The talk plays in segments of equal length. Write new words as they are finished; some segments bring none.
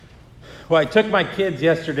Well, I took my kids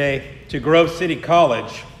yesterday to Grove City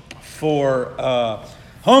College for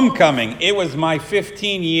homecoming. It was my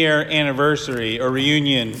 15-year anniversary or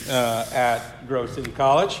reunion at Grove City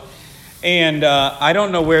College. And I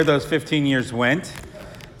don't know where those 15 years went.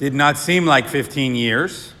 Did not seem like 15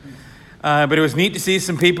 years. But it was neat to see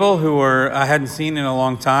some people who I hadn't seen in a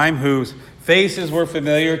long time, whose faces were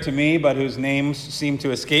familiar to me, but whose names seemed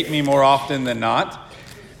to escape me more often than not.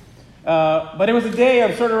 But it was a day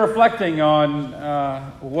of sort of reflecting on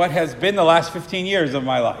what has been the last 15 years of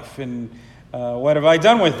my life and what have I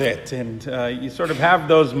done with it. And you sort of have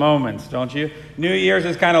those moments, don't you? New Year's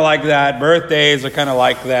is kind of like that. Birthdays are kind of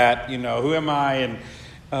like that. You know, who am I?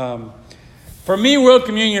 And for me, World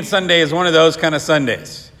Communion Sunday is one of those kind of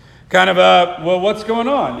Sundays. Kind of well, what's going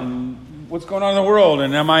on? And what's going on in the world?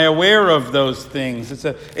 And am I aware of those things?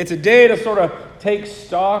 It's a day to sort of take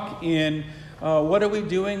stock in what are we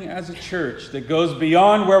doing as a church that goes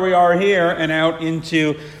beyond where we are here and out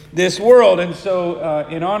into this world. And so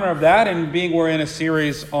in honor of that, and being we're in a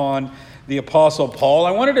series on the Apostle Paul,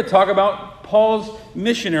 I wanted to talk about Paul's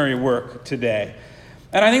missionary work today.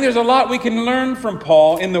 And I think there's a lot we can learn from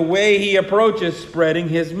Paul in the way he approaches spreading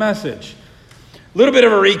his message. A little bit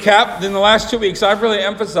of a recap. In the last 2 weeks, I've really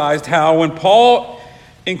emphasized how when Paul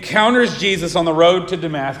encounters Jesus on the road to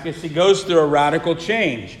Damascus, he goes through a radical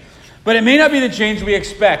change. But it may not be the change we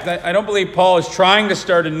expect. I don't believe Paul is trying to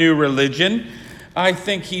start a new religion. I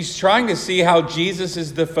think he's trying to see how Jesus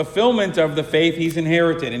is the fulfillment of the faith he's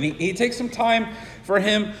inherited. And he takes some time for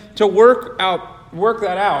him to work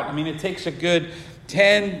that out. I mean, it takes a good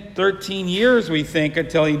 10, 13 years, we think,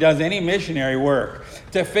 until he does any missionary work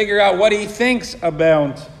to figure out what he thinks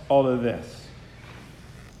about all of this.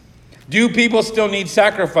 Do people still need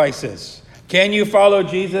sacrifices? Can you follow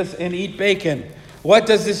Jesus and eat bacon? What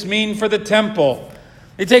does this mean for the temple?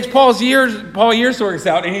 It takes Paul years to work this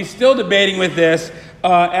out, and he's still debating with this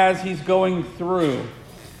as he's going through.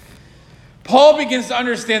 Paul begins to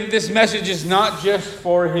understand that this message is not just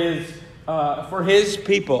for his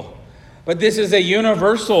people, but this is a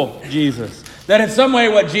universal Jesus. That in some way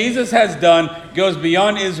what Jesus has done goes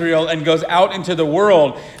beyond Israel and goes out into the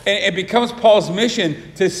world. And it becomes Paul's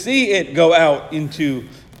mission to see it go out into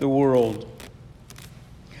the world.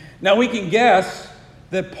 Now we can guess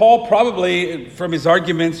that Paul probably, from his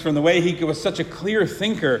arguments, from the way he was such a clear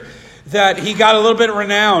thinker, that he got a little bit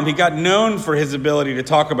renowned. He got known for his ability to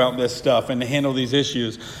talk about this stuff and to handle these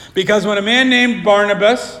issues. Because when a man named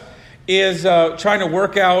Barnabas is trying to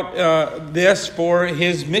work out this for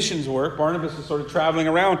his missions work, Barnabas is sort of traveling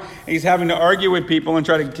around, and he's having to argue with people and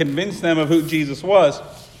try to convince them of who Jesus was.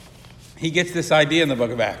 He gets this idea in the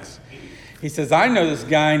book of Acts. He says, I know this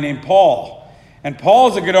guy named Paul. And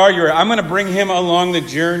Paul's a good arguer. I'm going to bring him along the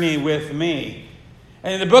journey with me.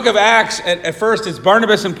 And in the book of Acts, at first, it's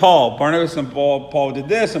Barnabas and Paul. Barnabas and Paul did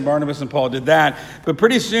this, and Barnabas and Paul did that. But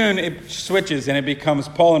pretty soon, it switches, and it becomes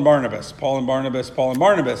Paul and Barnabas. Paul and Barnabas, Paul and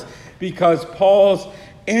Barnabas. Because Paul's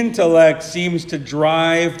intellect seems to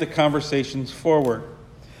drive the conversations forward.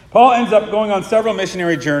 Paul ends up going on several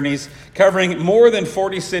missionary journeys, covering more than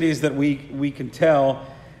 40 cities that we can tell,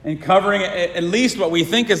 and covering at least what we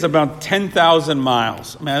think is about 10,000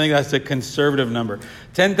 miles. I think that's a conservative number.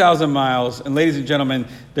 10,000 miles. And ladies and gentlemen,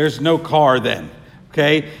 there's no car then.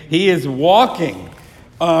 Okay? He is walking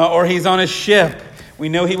or he's on a ship. We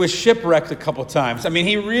know he was shipwrecked a couple times. I mean,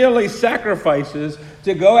 he really sacrifices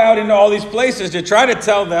to go out into all these places to try to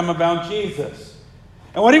tell them about Jesus.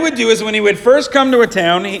 And what he would do is when he would first come to a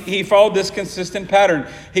town, he followed this consistent pattern.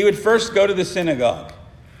 He would first go to the synagogue.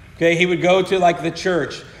 Okay, he would go to like the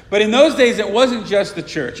church. But in those days, it wasn't just the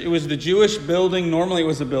church. It was the Jewish building. Normally it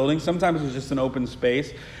was a building. Sometimes it was just an open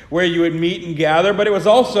space where you would meet and gather. But it was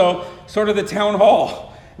also sort of the town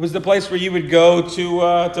hall. It was the place where you would go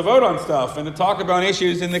to vote on stuff and to talk about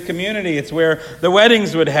issues in the community. It's where the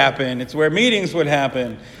weddings would happen. It's where meetings would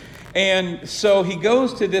happen. And so he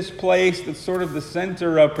goes to this place that's sort of the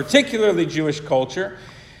center of particularly Jewish culture,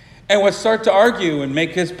 and would start to argue and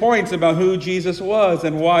make his points about who Jesus was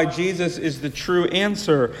and why Jesus is the true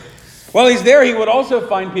answer. While he's there, he would also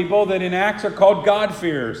find people that in Acts are called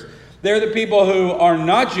God-fearers. They're the people who are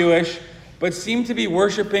not Jewish, but seem to be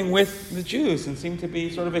worshiping with the Jews and seem to be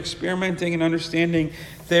sort of experimenting and understanding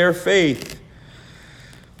their faith.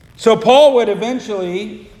 So Paul would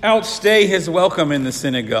eventually outstay his welcome in the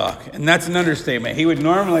synagogue. And that's an understatement. He would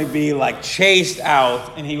normally be like chased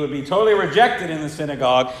out and he would be totally rejected in the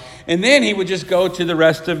synagogue. And then he would just go to the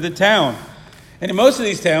rest of the town. And in most of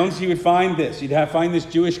these towns, he would find this. You'd find this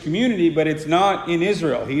Jewish community, but it's not in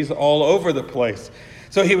Israel. He's all over the place.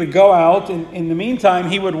 So he would go out, and in the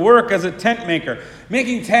meantime, he would work as a tent maker,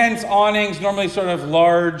 making tents, awnings, normally sort of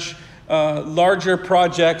large larger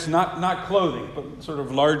projects, not clothing, but sort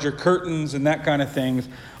of larger curtains and that kind of things,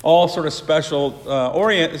 all sort of special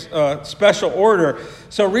order.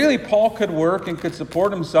 So really, Paul could work and could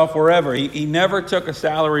support himself wherever. He never took a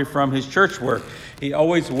salary from his church work. He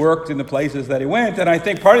always worked in the places that he went. And I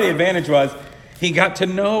think part of the advantage was he got to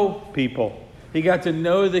know people. He got to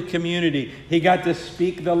know the community. He got to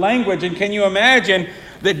speak the language. And can you imagine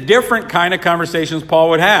the different kind of conversations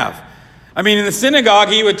Paul would have? I mean, in the synagogue,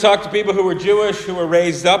 he would talk to people who were Jewish, who were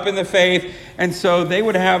raised up in the faith, and so they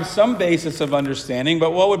would have some basis of understanding,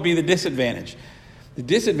 but what would be the disadvantage? The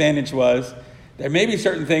disadvantage was there may be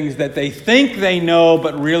certain things that they think they know,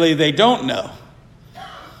 but really they don't know.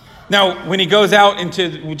 Now, when he goes out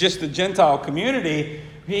into just the Gentile community,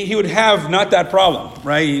 he would have not that problem,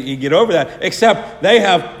 right? He'd get over that, except they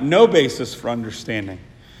have no basis for understanding.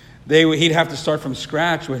 He'd have to start from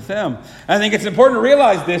scratch with them. I think it's important to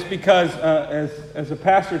realize this because, as a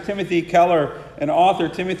pastor, Timothy Keller, an author,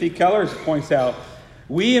 Timothy Keller points out,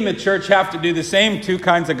 we in the church have to do the same two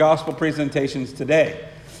kinds of gospel presentations today.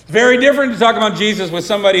 Very different to talk about Jesus with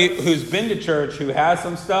somebody who's been to church, who has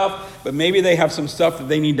some stuff, but maybe they have some stuff that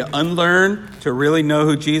they need to unlearn to really know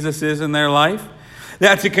who Jesus is in their life.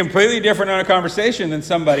 That's a completely different conversation than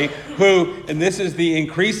somebody who, and this is the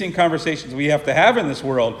increasing conversations we have to have in this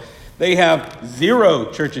world, they have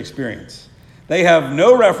zero church experience. They have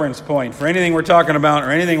no reference point for anything we're talking about or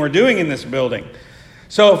anything we're doing in this building.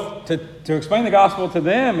 So to explain the gospel to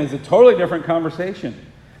them is a totally different conversation.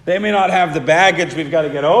 They may not have the baggage we've got to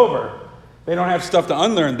get over. They don't have stuff to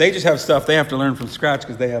unlearn. They just have stuff they have to learn from scratch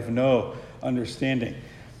because they have no understanding.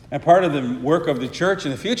 And part of the work of the church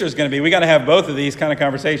in the future is going to be, we got to have both of these kind of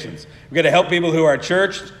conversations. We've got to help people who are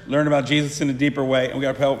churched learn about Jesus in a deeper way, and we've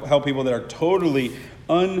got to help people that are totally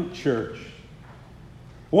unchurched.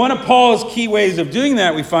 One of Paul's key ways of doing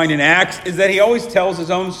that, we find in Acts, is that he always tells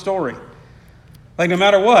his own story. Like no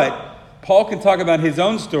matter what, Paul can talk about his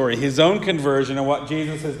own story, his own conversion, and what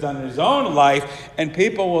Jesus has done in his own life, and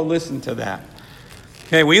people will listen to that.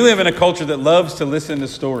 Okay, we live in a culture that loves to listen to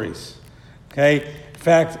stories. Okay, in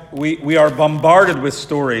fact, we are bombarded with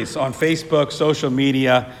stories on Facebook, social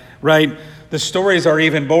media, right? The stories are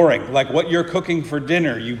even boring, like what you're cooking for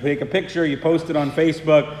dinner. You take a picture, you post it on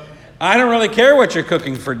Facebook. I don't really care what you're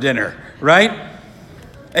cooking for dinner, right?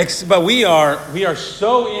 But we are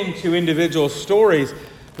so into individual stories.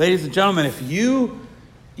 Ladies and gentlemen, if you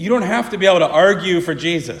don't have to be able to argue for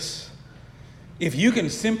Jesus. If you can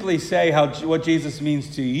simply say what Jesus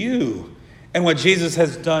means to you and what Jesus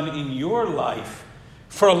has done in your life,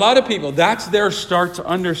 for a lot of people, that's their start to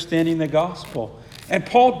understanding the gospel. And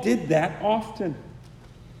Paul did that often.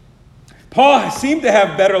 Paul seemed to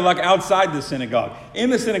have better luck outside the synagogue. In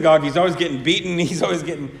the synagogue, he's always getting beaten, he's always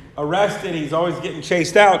getting arrested, he's always getting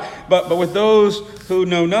chased out. But with those who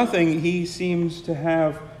know nothing, he seems to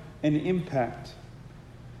have an impact.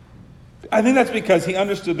 I think that's because he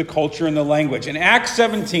understood the culture and the language. In Acts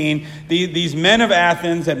 17, these men of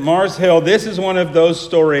Athens at Mars Hill, this is one of those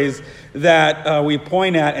stories that we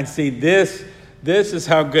point at and see this is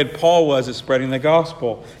how good Paul was at spreading the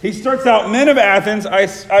gospel. He starts out, men of Athens,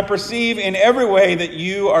 I perceive in every way that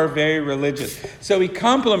you are very religious. So he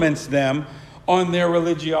compliments them on their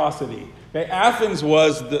religiosity. Okay, Athens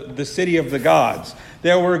was the city of the gods.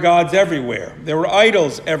 There were gods everywhere. There were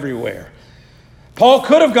idols everywhere. Paul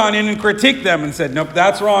could have gone in and critiqued them and said, nope,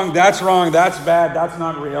 that's wrong, that's bad, that's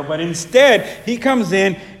not real. But instead, he comes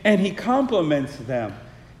in and he compliments them.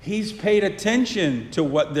 He's paid attention to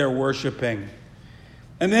what they're worshiping.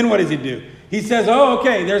 And then what does he do? He says, oh,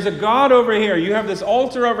 okay, there's a God over here. You have this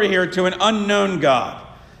altar over here to an unknown God.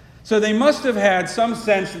 So they must have had some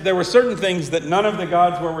sense that there were certain things that none of the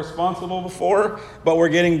gods were responsible for, but were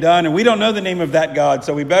getting done. And we don't know the name of that God,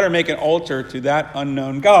 so we better make an altar to that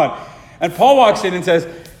unknown God. And Paul walks in and says,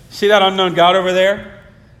 see that unknown God over there?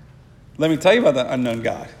 Let me tell you about that unknown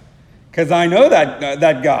God. Because I know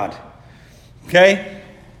that God. Okay?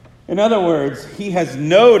 In other words, he has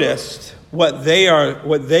noticed what they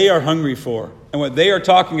are hungry for and what they are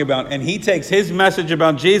talking about. And he takes his message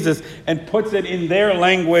about Jesus and puts it in their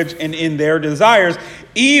language and in their desires.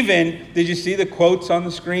 Even, did you see the quotes on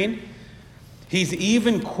the screen? He's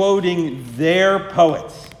even quoting their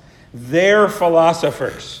poets, their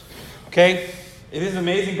philosophers. Okay? It is an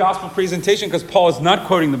amazing gospel presentation because Paul is not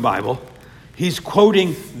quoting the Bible. He's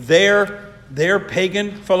quoting their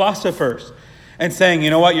pagan philosophers and saying, you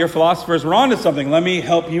know what, your philosophers were onto something. Let me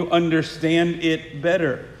help you understand it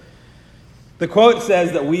better. The quote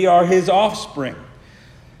says that we are his offspring.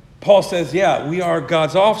 Paul says, yeah, we are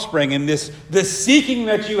God's offspring. And this seeking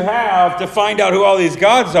that you have to find out who all these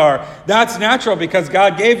gods are, that's natural because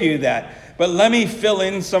God gave you that. but let me fill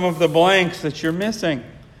in some of the blanks that you're missing.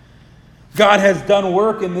 God has done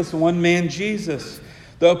work in this one man, Jesus,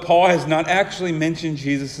 though Paul has not actually mentioned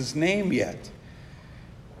Jesus' name yet.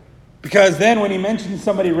 Because then when he mentions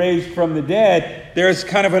somebody raised from the dead, there's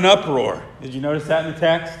kind of an uproar. Did you notice that in the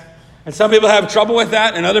text? And some people have trouble with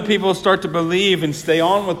that, and other people start to believe and stay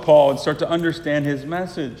on with Paul and start to understand his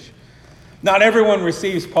message. Not everyone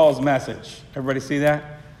receives Paul's message. Everybody see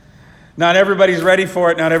that? Not everybody's ready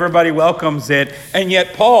for it. Not everybody welcomes it. And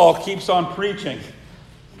yet Paul keeps on preaching.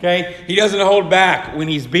 Okay? He doesn't hold back when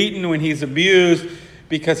he's beaten, when he's abused,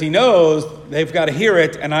 because he knows they've got to hear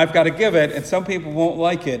it and I've got to give it, and some people won't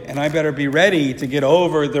like it, and I better be ready to get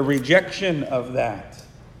over the rejection of that.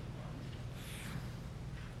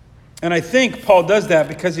 And I think Paul does that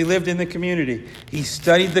because he lived in the community. He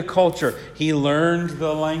studied the culture. He learned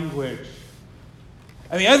the language.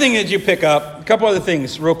 And the other thing that you pick up, a couple other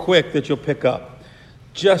things real quick that you'll pick up,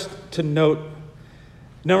 just to note.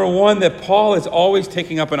 Number one, that Paul is always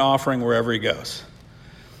taking up an offering wherever he goes.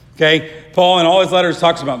 Okay? Paul in all his letters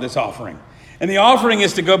talks about this offering. And the offering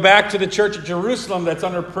is to go back to the church at Jerusalem that's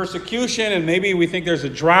under persecution, and maybe we think there's a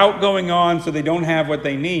drought going on so they don't have what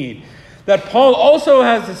they need. That Paul also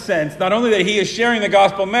has a sense, not only that he is sharing the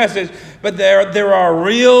gospel message, but there are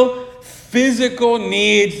real physical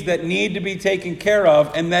needs that need to be taken care of,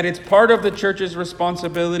 and that it's part of the church's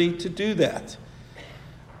responsibility to do that.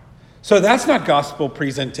 So that's not gospel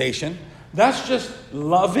presentation. That's just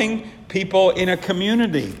loving people in a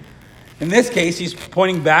community. In this case, he's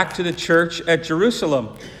pointing back to the church at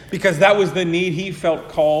Jerusalem because that was the need he felt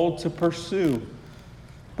called to pursue.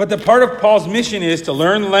 But the part of Paul's mission is to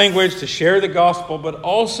learn the language, to share the gospel, but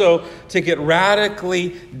also to get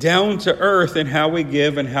radically down to earth in how we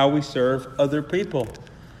give and how we serve other people.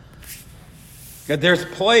 That there's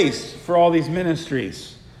place for all these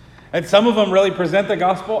ministries. And some of them really present the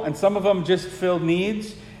gospel, and some of them just fill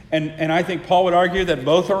needs. And I think Paul would argue that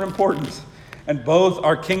both are important, and both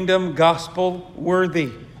are kingdom gospel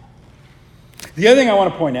worthy. The other thing I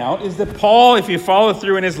want to point out is that Paul, if you follow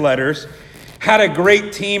through in his letters, had a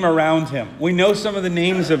great team around him. We know some of the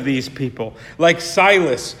names of these people, like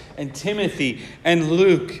Silas and Timothy and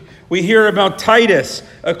Luke. We hear about Titus,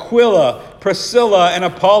 Aquila, Priscilla, and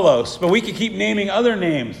Apollos, but we could keep naming other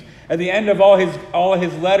names. At the end of all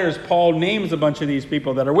his letters, Paul names a bunch of these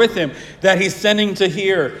people that are with him, that he's sending to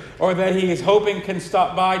here, or that he is hoping can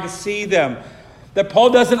stop by to see them. That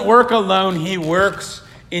Paul doesn't work alone. He works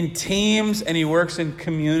in teams and he works in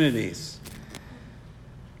communities.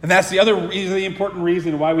 And that's the other really important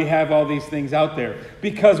reason why we have all these things out there.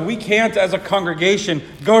 Because we can't, as a congregation,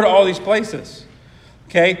 go to all these places.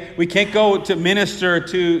 Okay? We can't go to minister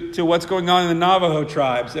to what's going on in the Navajo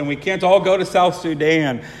tribes. And we can't all go to South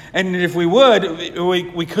Sudan. And if we would,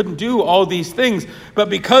 we couldn't do all these things. But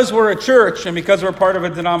because we're a church, and because we're part of a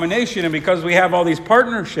denomination, and because we have all these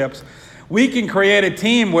partnerships, we can create a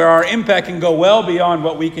team where our impact can go well beyond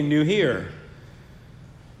what we can do here.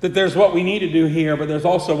 That there's what we need to do here, but there's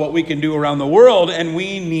also what we can do around the world, and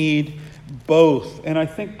we need both. And I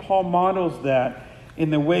think Paul models that in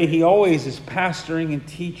the way he always is pastoring and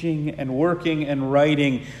teaching and working and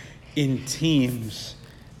writing in teams,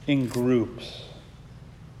 in groups.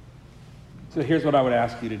 So here's what I would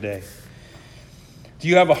ask you today. Do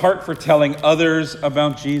you have a heart for telling others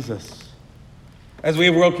about Jesus? As we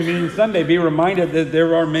have World Communion Sunday, be reminded that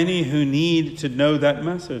there are many who need to know that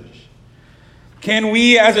message. Can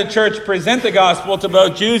we as a church present the gospel to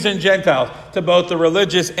both Jews and Gentiles, to both the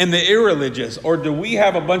religious and the irreligious? Or do we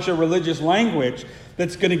have a bunch of religious language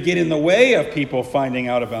that's going to get in the way of people finding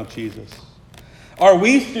out about Jesus? Are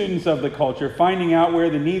we students of the culture, finding out where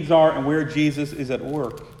the needs are and where Jesus is at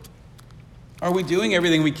work? Are we doing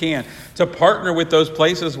everything we can to partner with those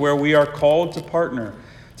places where we are called to partner,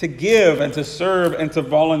 to give and to serve and to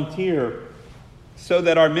volunteer, so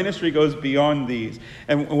that our ministry goes beyond these?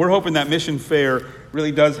 And we're hoping that Mission Fair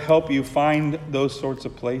really does help you find those sorts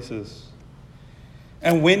of places.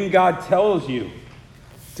 And when God tells you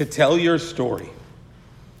to tell your story,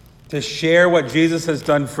 to share what Jesus has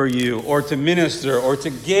done for you, or to minister, or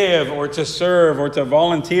to give, or to serve, or to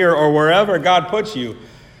volunteer, or wherever God puts you,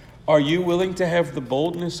 are you willing to have the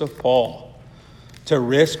boldness of Paul to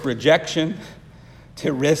risk rejection,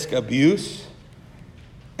 to risk abuse,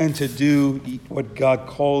 and to do what God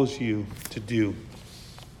calls you to do?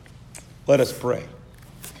 Let us pray.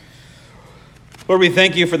 Lord, we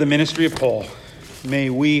thank you for the ministry of Paul. May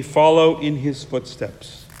we follow in his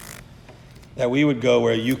footsteps, that we would go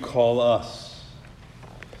where you call us.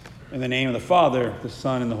 In the name of the Father, the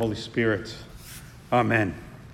Son, and the Holy Spirit. Amen.